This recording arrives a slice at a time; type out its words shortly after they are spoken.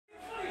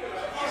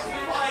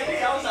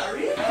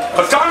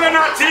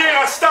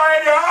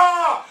style,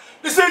 yeah.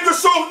 This is the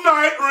Soul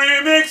Night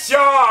remix,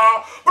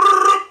 yeah.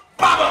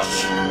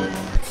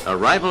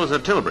 Arrivals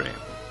at Tilbury.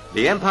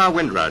 The Empire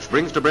Windrush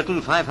brings to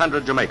Britain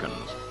 500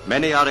 Jamaicans.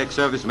 Many are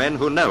ex-servicemen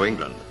who know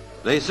England.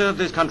 They serve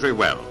this country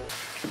well.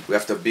 We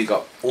have to big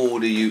up all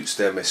the youths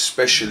them,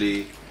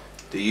 especially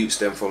the youths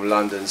them from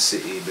London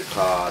City,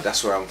 because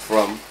that's where I'm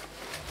from.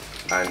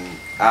 And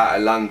out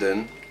of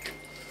London,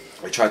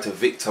 they try to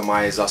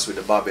victimize us with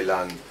the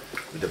Babylon,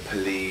 with the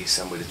police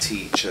and with the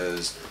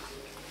teachers.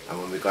 And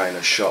when we go in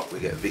a shop, we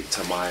get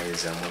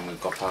victimized, and when we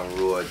go up on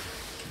road.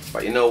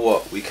 But you know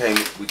what? We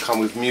come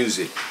with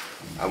music,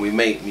 and we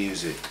make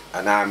music,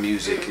 and our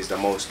music is the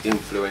most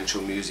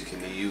influential music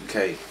in the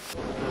UK.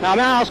 Now,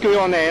 may I ask you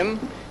your name?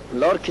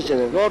 Lord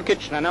Kitchener. Lord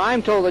Kitchener. Now,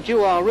 I'm told that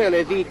you are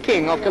really the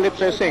king of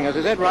calypso singers.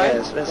 Is that right?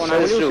 Yes, that's well, now,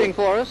 will you sing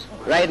for us?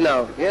 Right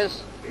now?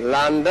 Yes.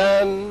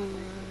 London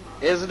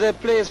is the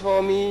place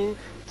for me.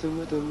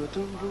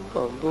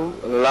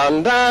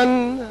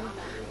 London,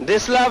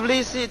 this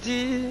lovely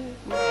city.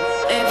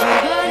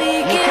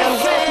 Everybody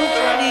get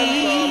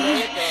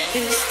ready.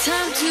 It's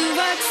time to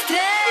rock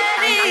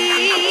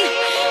steady.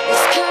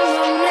 It's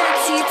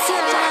Karachi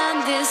time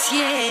this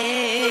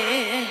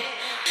year.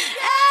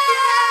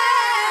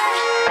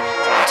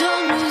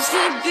 Don't lose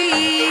the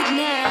beat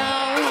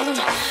now.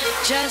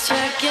 Just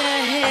rock your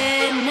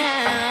head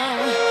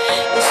now.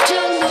 It's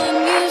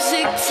jungle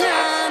music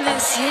time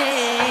this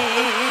year.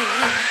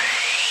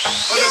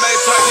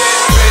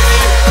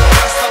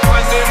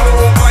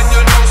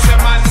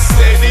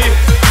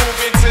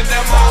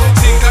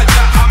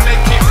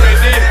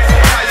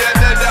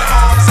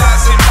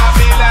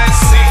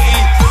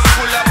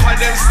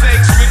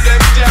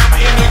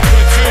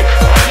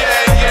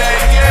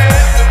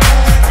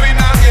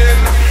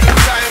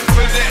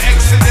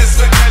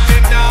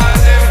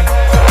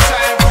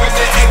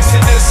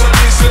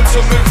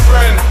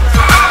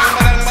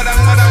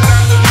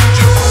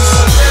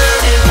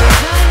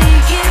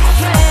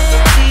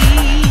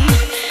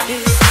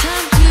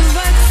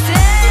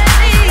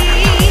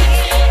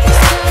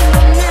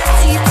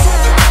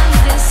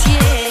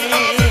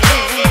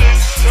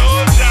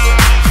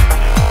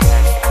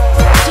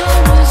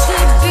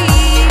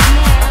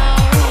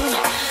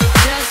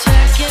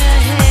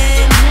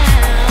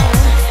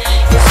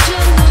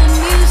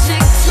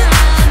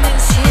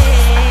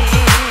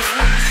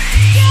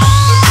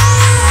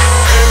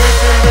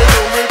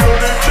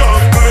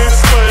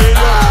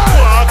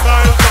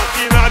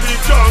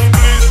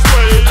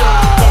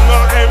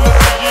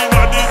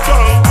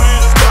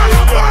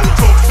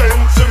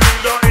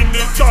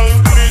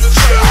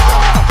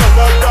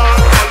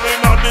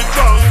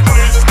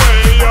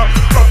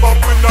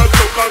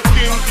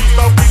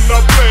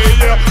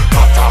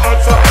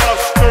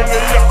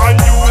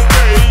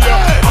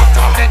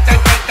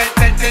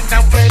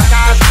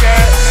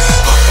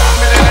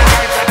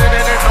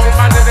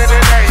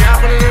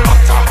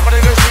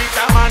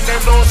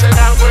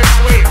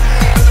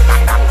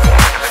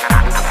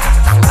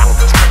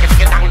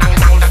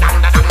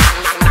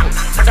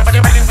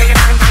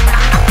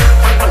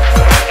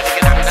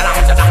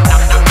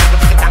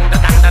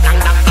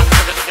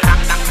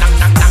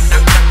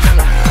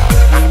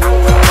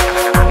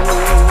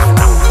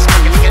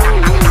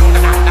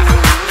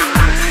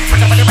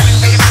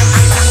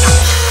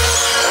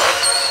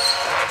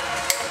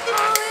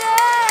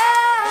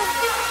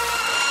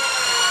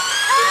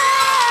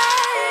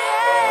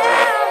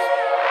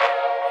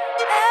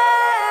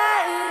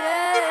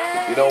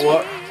 You know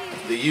what?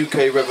 The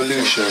UK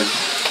revolution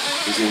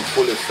is in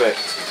full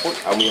effect,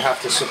 and we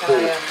have to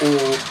support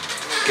all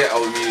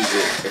ghetto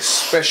music,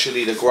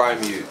 especially the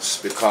grime youths,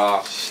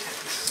 because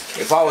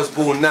if I was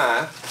born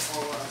now,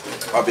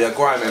 I'll be a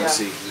grime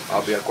MC,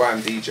 I'll be a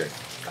grime DJ.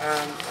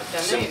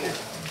 Simple.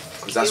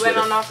 Because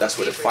that's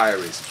where the fire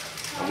is,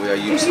 and we are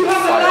used to the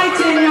fire. If you have a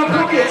lighter in your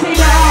pocket, take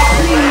that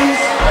out, please,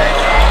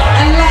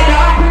 and light it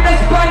up, and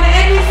let's burn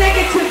any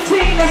negative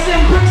thing that's in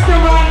Brixton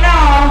right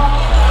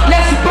now.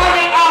 Let's burn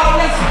it out.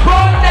 Let's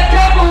burn the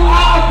devil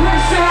out of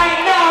Brixton right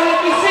now.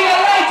 Let me see a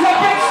lighter,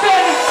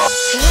 Brixton.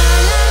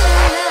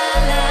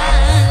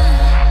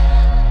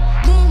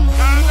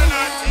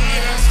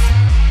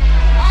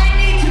 I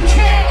need to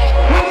check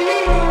with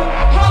you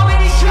how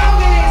many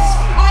strugglers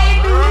are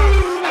in the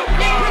room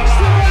in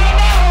Brixton right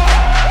now.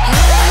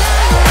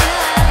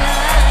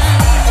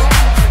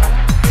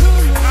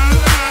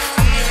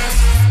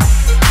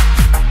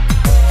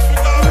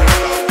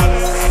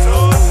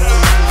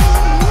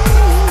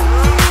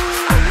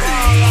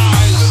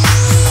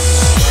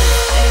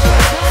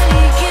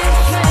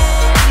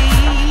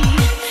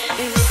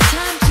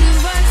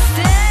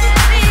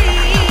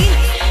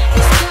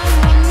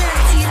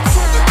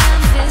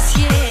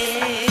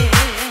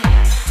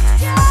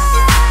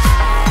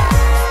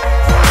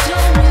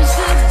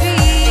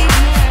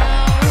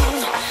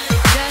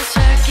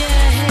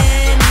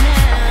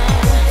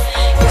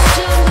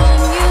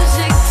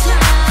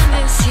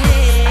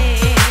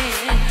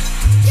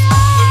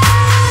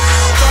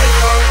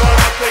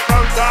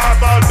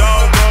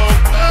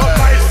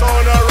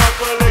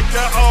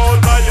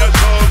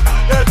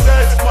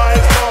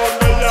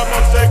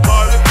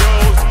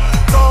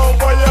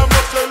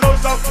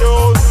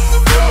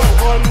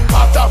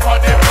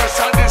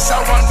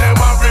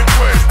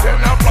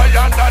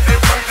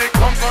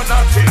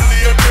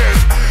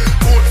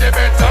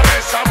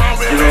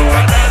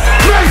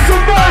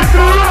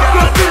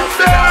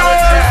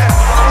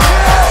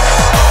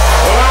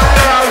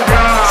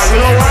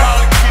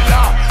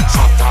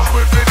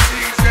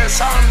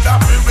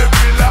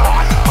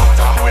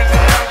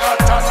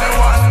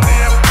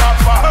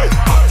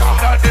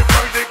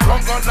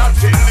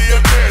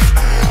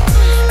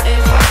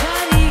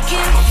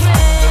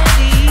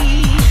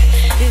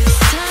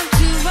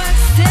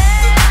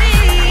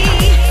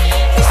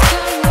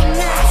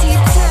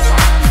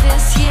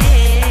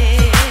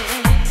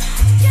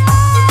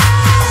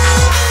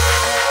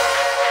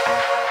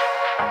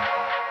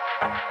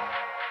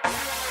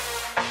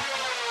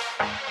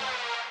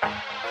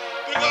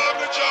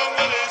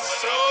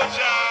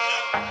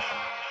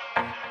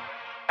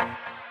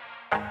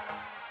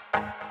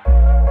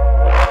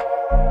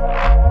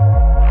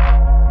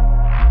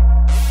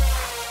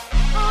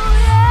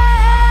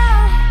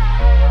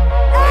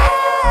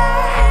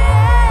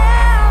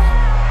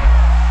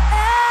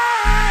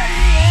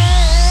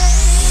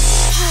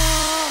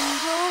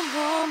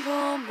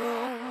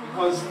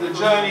 the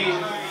journey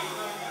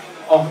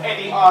of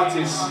any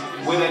artist,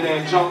 whether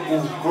they're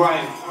jungle,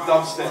 grime,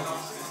 dubstep,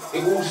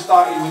 it all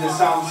started with a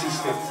sound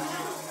system.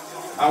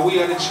 And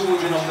we are the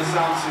children of the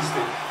sound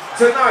system.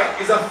 Tonight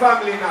is a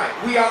family night.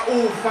 We are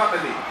all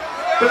family.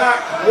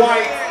 Black,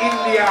 white,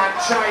 Indian,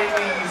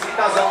 Chinese, it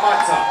doesn't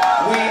matter.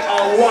 We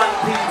are one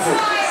people.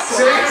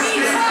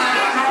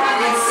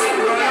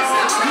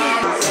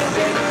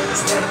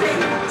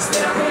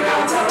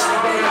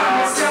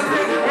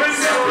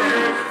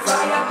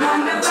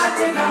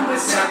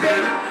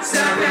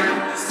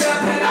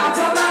 Stepping out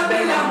of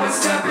Babylon, we're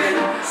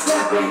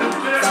stepping